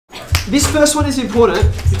This first one is important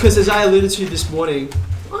because, as I alluded to this morning,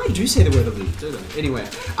 I do say the word alluded, don't I? Anyway,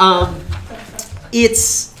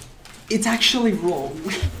 it's actually wrong.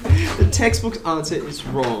 The textbook's answer is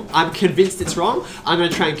wrong. I'm convinced it's wrong. I'm going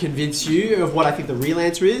to try and convince you of what I think the real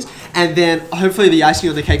answer is, and then hopefully the icing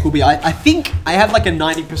on the cake will be, I think I have like a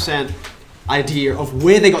 90% idea of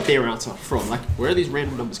where they got their answer from. Like, where are these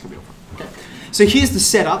random numbers coming from? Okay. So here's the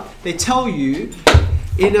setup. They tell you,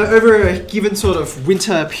 over a given sort of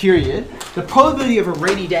winter period, the probability of a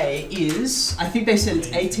rainy day is, I think they said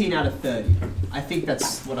it's 18 out of 30. I think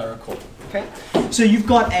that's what I recall. Okay. So you've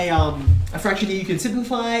got a fraction here you can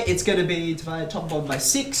simplify. It's going to be divided top and bottom by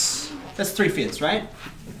 6. That's 3/5, right?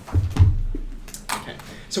 Okay.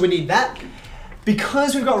 So we need that.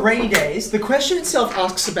 Because we've got rainy days, the question itself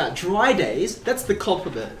asks about dry days. That's the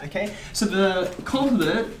complement, okay? So the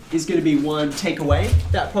complement is going to be 1 take away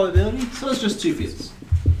that probability. So it's just 2/5.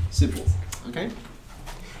 Simple, okay?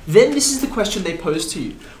 Then this is the question they pose to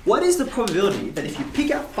you. What is the probability that if you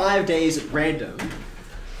pick out 5 days at random,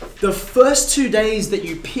 the first 2 days that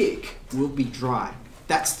you pick will be dry?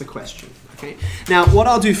 That's the question, okay? Now, what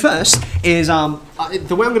I'll do first is,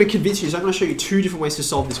 the way I'm going to convince you is I'm going to show you 2 different ways to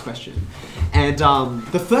solve this question. And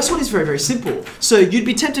the first one is very, very simple. So you'd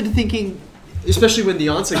be tempted to thinking, especially when the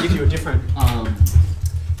answer gives you a different,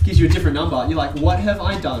 number, you're like, what have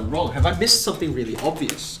I done wrong? Have I missed something really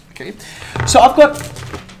obvious, okay? So I've got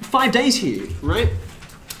 5 days here, right?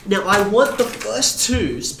 Now, I want the first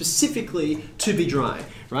 2 specifically to be dry,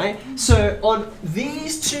 right? So on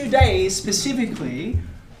these 2 days specifically,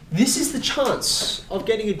 this is the chance of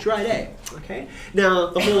getting a dry day, okay? Now,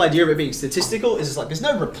 the whole idea of it being statistical is like there's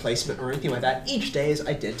no replacement or anything like that. Each day is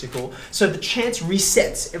identical, so the chance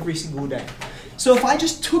resets every single day. So if I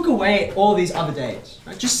just took away all these other days,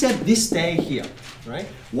 right, just said this day here, right?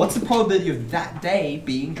 What's the probability of that day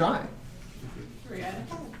being dry? 3 out of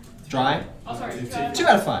 5. Dry? Oh, sorry. 2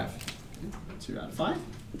 out of 5. 2 out of 5.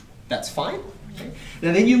 That's fine. Okay.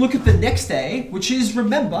 Now then you look at the next day, which is,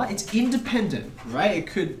 remember, it's independent, right? It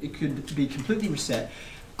could be completely reset.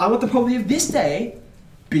 I want the probability of this day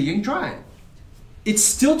being dry. It's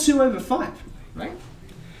still 2 over 5, right?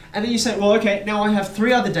 And then you say, well, okay, now I have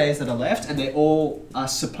 3 other days that are left, and they all are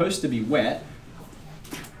supposed to be wet.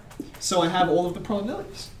 So I have all of the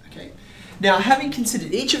probabilities, okay? Now, having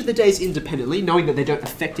considered each of the days independently, knowing that they don't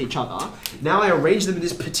affect each other, now I arrange them in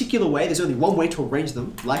this particular way. There's only one way to arrange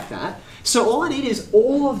them, like that. So all I need is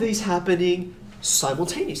all of these happening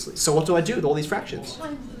simultaneously. So what do I do with all these fractions?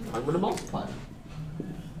 I'm going to multiply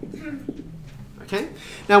them. Okay?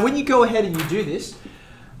 Now, when you go ahead and you do this,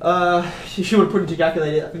 if you want to put into your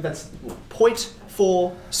calculator, I think that's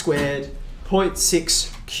 0.4 squared,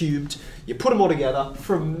 0.6 cubed. You put them all together.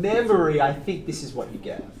 From memory, I think this is what you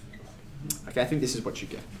get. Okay, I think this is what you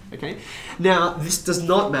get, okay? Now, this does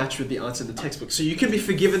not match with the answer in the textbook, so you can be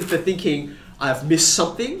forgiven for thinking, I've missed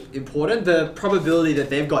something important. The probability that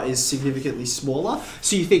they've got is significantly smaller,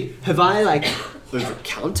 so you think, have I, like,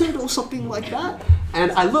 overcounted or something like that?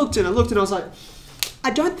 And I looked and I was like,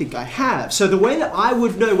 I don't think I have. So the way that I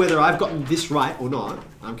would know whether I've gotten this right or not,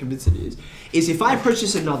 I'm convinced it is if I approach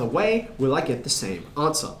this another way, will I get the same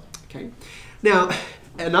answer, okay? Now,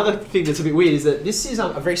 another thing that's a bit weird is that this is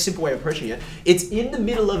a very simple way of approaching it. It's in the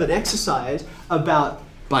middle of an exercise about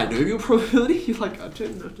binomial probability. You're like, I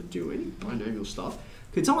don't have to do any binomial stuff.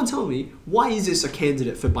 Could someone tell me, why is this a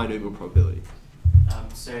candidate for binomial probability?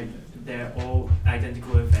 So they're all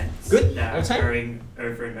identical events Good. that are occurring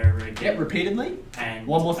over and over again. Yep, repeatedly. And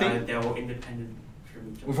one more thing. They're all independent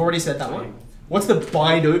from each other. We've already said that one. What's the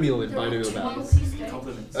binomial in binomial about?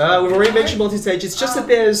 Complements. We've already mentioned multi-stage. It's just that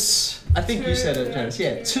there's, I think you said it, Janice.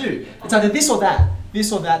 Yeah, 2. It's either this or that,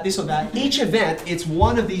 this or that, this or that. Each event, it's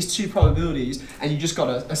one of these 2 probabilities, and you just got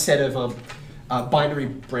a set of binary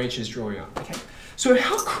branches drawing up. Okay. So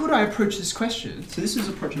how could I approach this question? So this is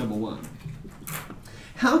approach number 1.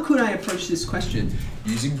 How could I approach this question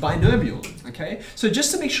using binomial? Okay. So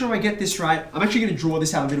just to make sure I get this right, I'm actually going to draw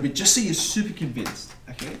this out a little bit, just so you're super convinced.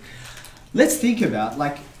 Okay. Let's think about,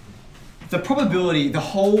 like, the probability, the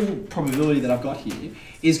whole probability that I've got here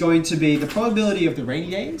is going to be the probability of the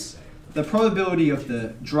rainy days, the probability of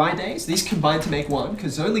the dry days. These combine to make 1,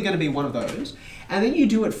 because there's only going to be one of those. And then you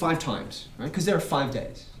do it 5 times, right? Because there are 5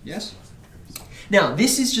 days, yes? Now,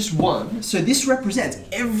 this is just 1, so this represents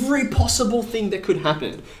every possible thing that could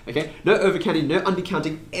happen, okay? No overcounting, no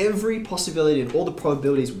undercounting. Every possibility and all the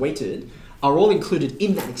probabilities weighted are all included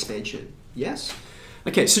in that expansion, yes?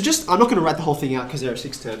 Okay, so I'm not going to write the whole thing out because there are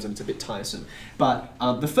 6 terms and it's a bit tiresome. But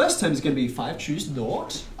the first term is going to be 5, choose 0.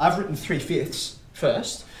 I've written 3/5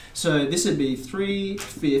 first. So this would be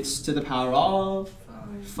 3/5 to the power of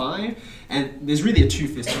 5. And there's really a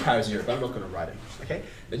 2/5 to the power of 0, but I'm not going to write it. Okay?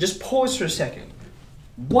 Now just pause for a second.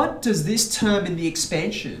 What does this term in the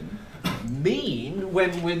expansion mean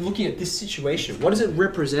when we're looking at this situation? What does it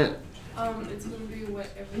represent? It's going to be wet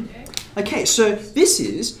every day. Okay, so this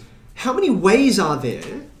is, how many ways are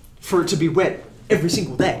there for it to be wet every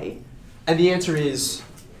single day? And the answer is,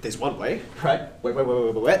 there's one way, right?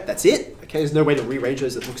 Wet, that's it. Okay, there's no way to rearrange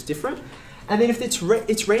those that looks different. And then if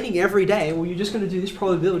it's raining every day, well, you're just going to do this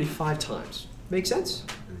probability 5 times. Make sense?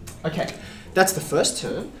 Okay, that's the first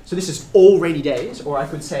term. So this is all rainy days, or I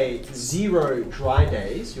could say 0 dry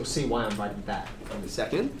days. You'll see why I'm writing that in a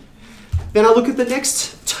second. Then I look at the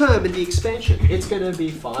next term in the expansion. It's going to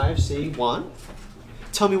be 5C1.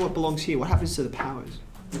 Tell me what belongs here. What happens to the powers?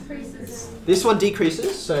 Decreases. This one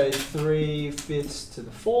decreases, so 3/5 to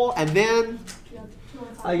the 4, and then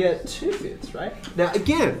I get 2/5, right? Now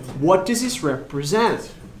again, what does this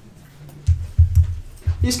represent?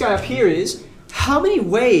 This guy up here is, how many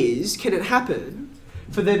ways can it happen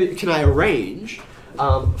for them? Can I arrange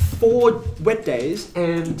 4 wet days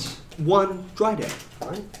and 1 dry day,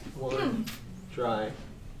 right? 1 dry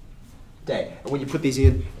day. And when you put these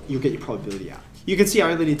in, you'll get your probability out. You can see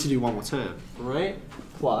I only need to do one more term, right?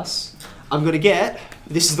 Plus, I'm going to get,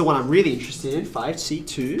 this is the one I'm really interested in,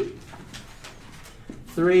 5C2,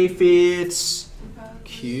 3/5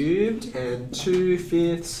 cubed, and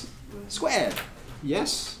 2/5 squared.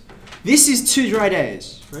 Yes? This is 2 dry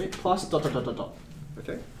days, right? Plus ...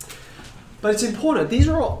 Okay? But it's important, these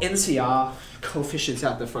are all NCR coefficients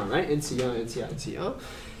out the front, right? NCR.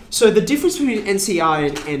 So the difference between NCR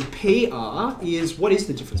and NPR is, what is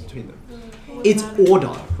the difference between them? It's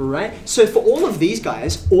order, right? So for all of these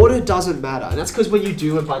guys, order doesn't matter. And that's because when you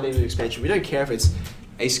do a binomial expansion, we don't care if it's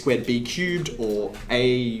a squared b cubed or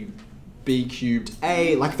a b cubed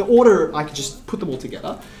a. Like the order, I can just put them all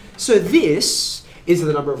together. So this is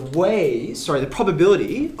the number of ways, sorry, the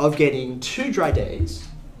probability of getting 2 dry days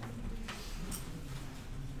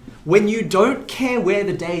when you don't care where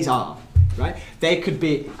the days are, right? They could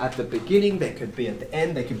be at the beginning, they could be at the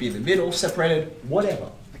end, they could be in the middle, separated,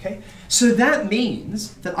 whatever. Okay, so that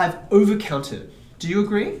means that I've overcounted. Do you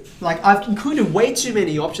agree? Like I've included way too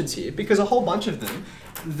many options here because a whole bunch of them,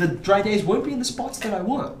 the dry days won't be in the spots that I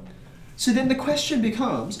want. So then the question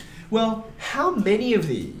becomes, well, how many of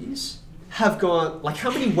these have gone, like how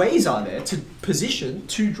many ways are there to position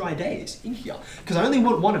 2 dry days in here? Because I only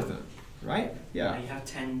want one of them, right? Yeah. You have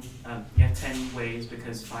 10 ways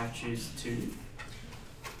because 5 choose 2.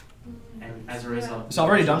 And as a result, So I've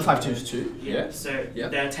already done 5 choose 2. yeah. So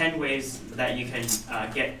there are 10 ways that you can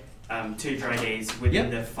get 2 dry days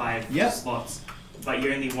within the 5 slots, but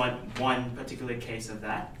you only want one particular case of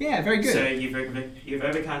that. Yeah, very good. So you've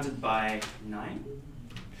overcounted by 9.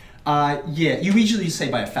 Yeah, you usually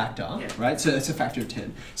say by a factor, right? So it's a factor of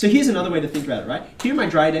 10. So here's another way to think about it, right? Here are my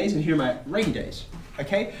dry days and here are my rainy days,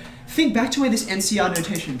 okay? Think back to where this NCR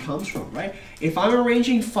notation comes from, right? If I'm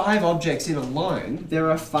arranging 5 objects in a line, there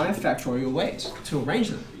are 5 factorial ways to arrange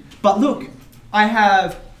them. But look, I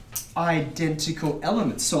have identical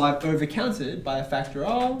elements, so I've overcounted by a factor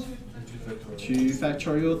of 2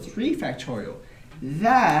 factorial, 3 factorial.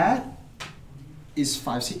 That is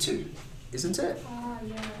 5C2, isn't it?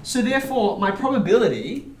 Yeah. So therefore, my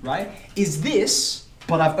probability, right, is this,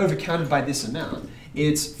 but I've overcounted by this amount.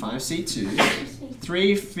 It's 5C2,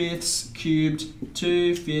 3/5 cubed,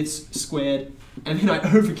 2/5 squared, and then I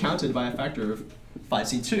overcounted by a factor of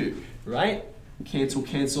 5C2, right? Cancel,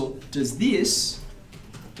 cancel. Does this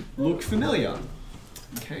look familiar?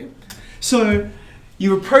 Okay. So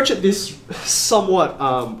you approach it this somewhat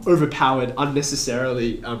overpowered,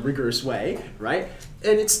 unnecessarily rigorous way, right?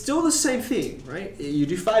 And it's still the same thing, right? You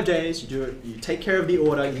do 5 days, you take care of the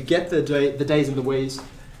order, you get the days and the ways,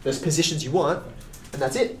 those positions you want, and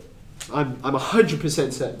that's it. I'm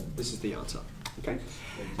 100% certain this is the answer. Okay.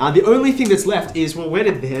 The only thing that's left is, well, where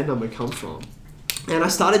did their number come from? And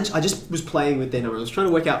I just was playing with their number. I was trying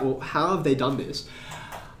to work out, well, how have they done this?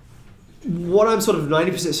 What I'm sort of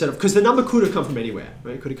 90% certain of, because the number could have come from anywhere,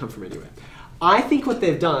 right? It could have come from anywhere. I think what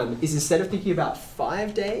they've done is, instead of thinking about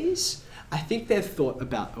 5 days, I think they've thought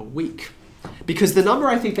about a week. Because the number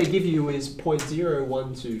I think they give you is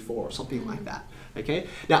 0.0124 or something like that. Okay.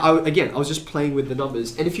 Now, I was just playing with the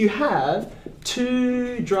numbers, and if you have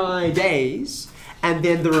 2 dry days and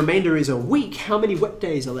then the remainder is a week, how many wet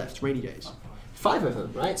days are left? Rainy days. 5 of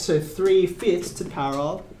them, right? So 3/5 to the power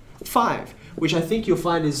of 5, which I think you'll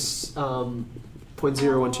find is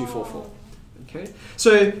 0.01244. Okay.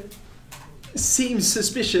 So seems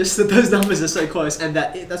suspicious that those numbers are so close, and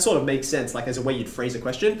that sort of makes sense, like as a way you'd phrase a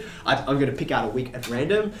question. I'm going to pick out a week at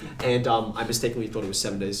random, and I mistakenly thought it was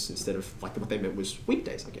 7 days instead of like what they meant was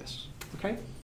weekdays, I guess. Okay.